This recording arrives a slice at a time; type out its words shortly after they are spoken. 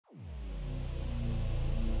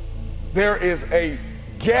there is a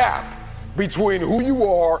gap between who you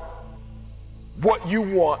are, what you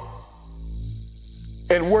want,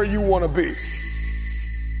 and where you want to be.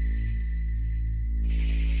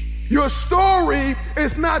 Your story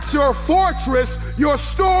is not your fortress. Your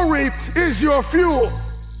story is your fuel.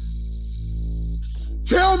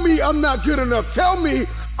 Tell me I'm not good enough. Tell me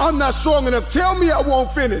I'm not strong enough. Tell me I won't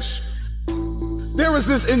finish. There is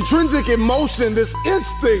this intrinsic emotion, this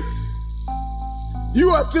instinct.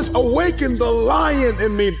 You have just awakened the lion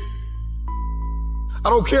in me. I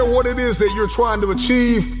don't care what it is that you're trying to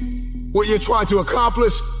achieve, what you're trying to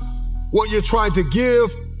accomplish, what you're trying to give,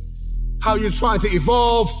 how you're trying to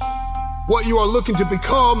evolve, what you are looking to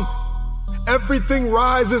become. Everything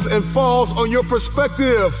rises and falls on your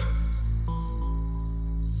perspective.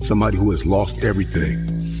 Somebody who has lost everything,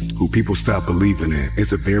 who people stop believing in,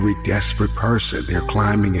 is a very desperate person. They're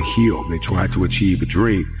climbing a hill. They try to achieve a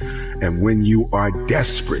dream. And when you are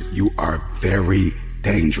desperate, you are very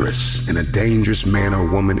dangerous. And a dangerous man or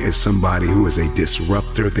woman is somebody who is a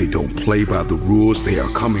disruptor. They don't play by the rules. They are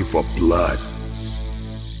coming for blood.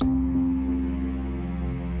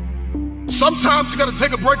 Sometimes you got to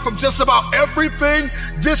take a break from just about everything,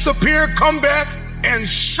 disappear, come back, and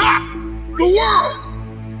shock the world.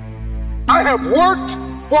 I have worked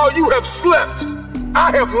while you have slept.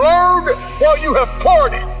 I have learned while you have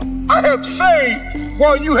partied. I have saved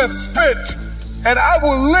while you have spent. And I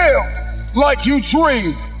will live like you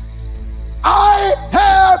dreamed. I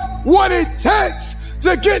have what it takes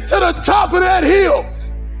to get to the top of that hill.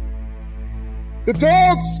 The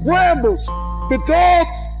dog scrambles. The dog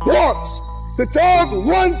barks. The dog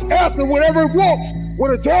runs after whatever it wants.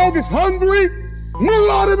 When a dog is hungry, move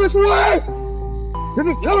out of its way. This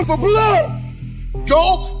is coming for blood.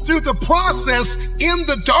 Go through the process in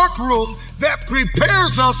the dark room that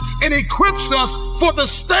prepares us and equips us for the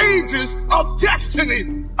stages of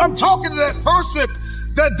destiny. I'm talking to that person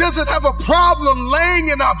that doesn't have a problem laying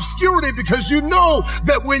in obscurity, because you know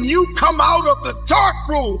that when you come out of the dark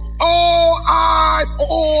room, all eyes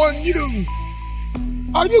on you.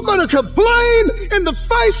 Are you going to complain in the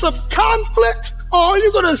face of conflict, or are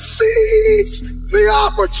you going to seize the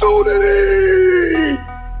opportunity?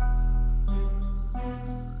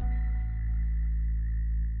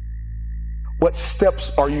 What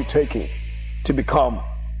steps are you taking to become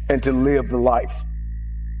and to live the life,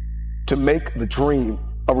 to make the dream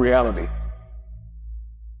a reality?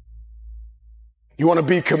 You want to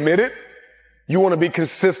be committed? You want to be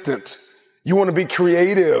consistent? You want to be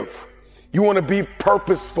creative? You want to be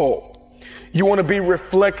purposeful? You want to be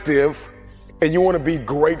reflective? And you want to be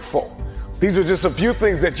grateful? These are just a few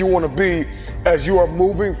things that you want to be as you are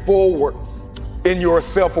moving forward in your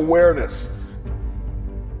self-awareness.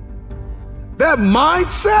 That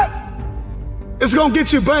mindset is going to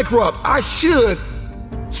get you bankrupt. I should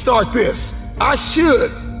start this. I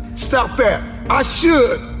should stop that. I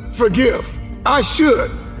should forgive. I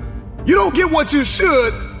should. You don't get what you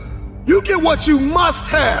should. You get what you must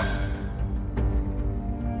have.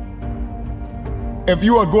 If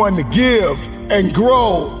you are going to give and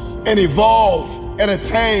grow and evolve and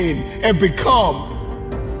attain and become,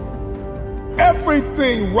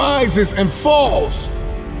 everything rises and falls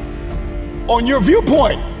on your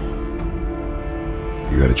viewpoint.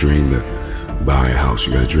 You got a dream to buy a house.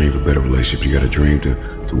 You got a dream for better relationships. You got a dream to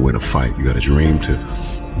win a fight. You got a dream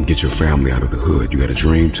to get your family out of the hood. You got a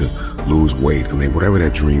dream to lose weight. I mean, whatever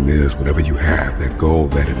that dream is, whatever you have, that goal,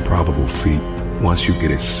 that improbable feat, once you get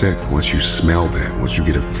it set, once you smell that, once you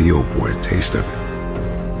get a feel for it, taste of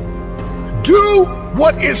it. Do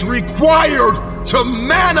what is required to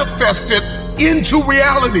manifest it into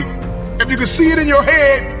reality. If you can see it in your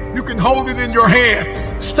head, you can hold it in your hand.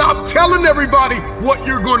 Stop telling everybody what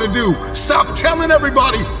you're going to do. Stop telling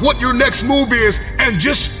everybody what your next move is, and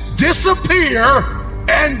just disappear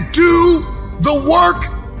and do the work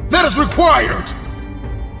that is required.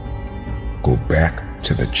 Go back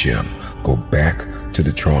to the gym. Go back to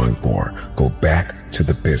the drawing board. Go back to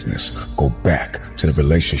the business. Go back to the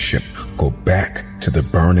relationship. Go back to the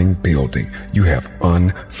burning building. You have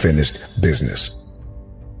unfinished business.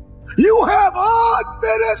 You have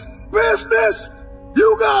unfinished business.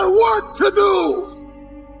 You got work to do.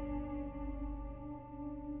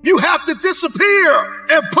 You have to disappear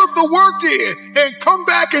and put the work in and come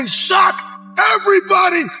back and shock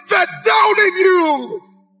everybody that doubted you.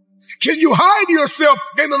 Can you hide yourself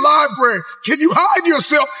in the library? Can you hide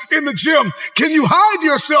yourself in the gym? Can you hide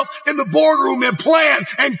yourself in the boardroom and plan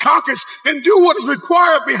and caucus and do what is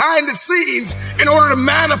required behind the scenes in order to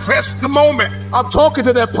manifest the moment? I'm talking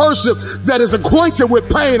to that person that is acquainted with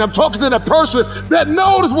pain. I'm talking to that person that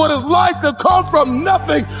knows what it's like to come from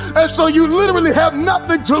nothing. And so you literally have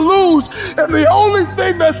nothing to lose. And the only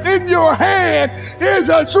thing that's in your hand is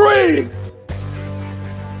a dream.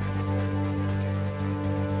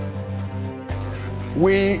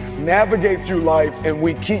 We navigate through life and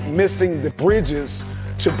we keep missing the bridges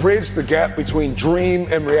to bridge the gap between dream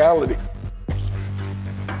and reality.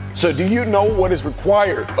 So do you know what is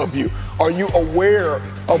required of you? Are you aware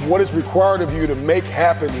of what is required of you to make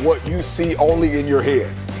happen what you see only in your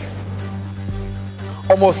head?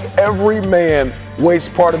 Almost every man wastes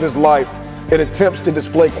part of his life in attempts to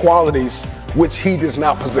display qualities which he does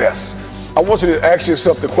not possess. I want you to ask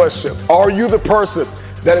yourself the question, are you the person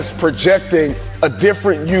that is projecting a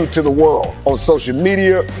different you to the world on social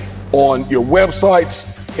media, on your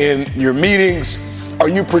websites, in your meetings? Are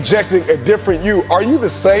you projecting a different you? Are you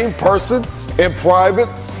the same person in private?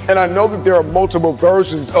 And I know that there are multiple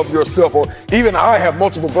versions of yourself, or even I have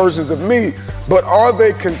multiple versions of me, but are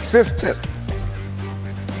they consistent?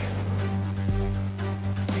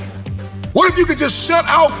 What if you could just shut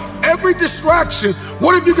out every distraction?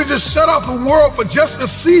 What if you could just shut out the world for just a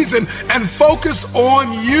season and focus on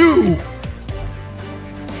you?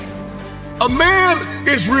 A man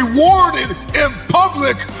is rewarded in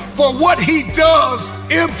public for what he does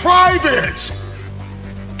in private.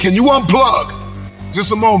 Can you unplug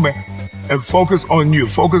just a moment and focus on you?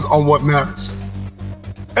 Focus on what matters.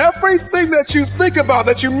 Everything that you think about,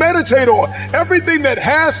 that you meditate on, everything that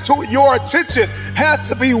has to your attention has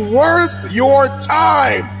to be worth your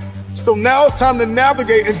time. So now it's time to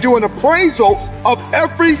navigate and do an appraisal of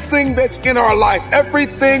everything that's in our life,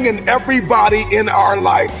 everything and everybody in our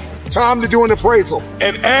life. Time to do an appraisal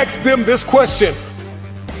and ask them this question.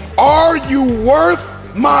 Are you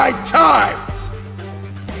worth my time?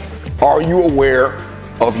 Are you aware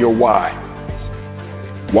of your why?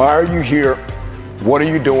 Why are you here? What are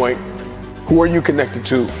you doing? Who are you connected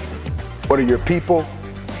to? What are your people,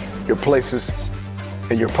 your places,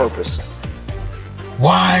 and your purpose?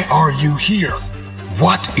 Why are you here?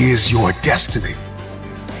 What is your destiny?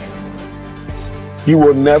 You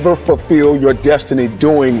will never fulfill your destiny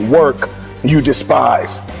doing work you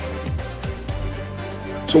despise.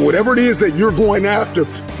 So whatever it is that you're going after,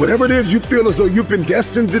 whatever it is you feel as though you've been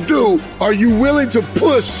destined to do, are you willing to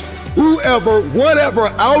push whoever, whatever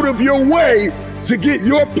out of your way to get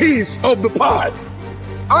your piece of the pie?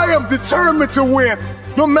 I am determined to win,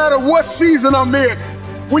 no matter what season I'm in.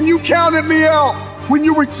 When you counted me out, when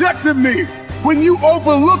you rejected me, when you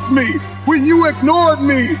overlooked me, when you ignored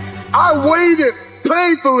me, I waited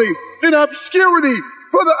painfully in obscurity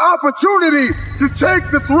for the opportunity to take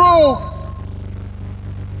the throne.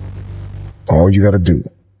 All you got to do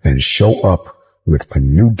is show up with a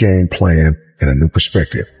new game plan and a new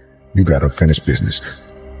perspective. You got to finish business.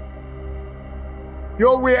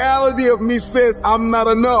 Your reality of me says I'm not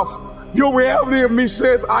enough. Your reality of me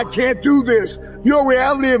says I can't do this. Your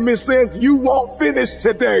reality of me says you won't finish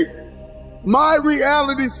today. My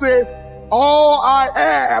reality says all I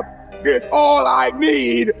have is all I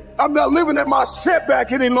need. I'm not living at my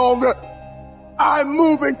setback any longer. I'm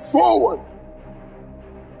moving forward.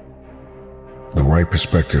 The right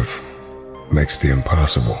perspective makes the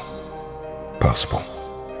impossible possible.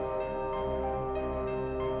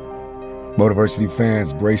 Motiversity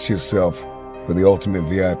fans, brace yourself for the ultimate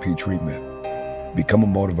VIP treatment. Become a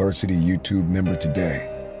Motiversity YouTube member today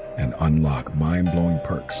and unlock mind-blowing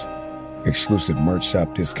perks, exclusive merch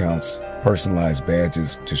shop discounts, personalized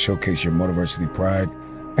badges to showcase your Motiversity pride,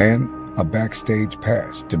 and a backstage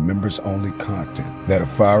pass to members-only content that'll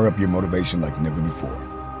fire up your motivation like never before.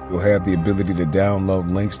 You'll have the ability to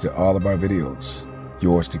download links to all of our videos,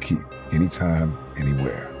 yours to keep, anytime,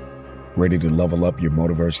 anywhere. Ready to level up your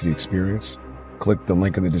Motiversity experience? Click the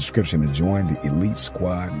link in the description to join the Elite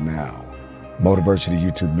Squad now. Motiversity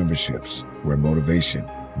YouTube memberships, where motivation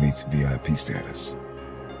meets VIP status.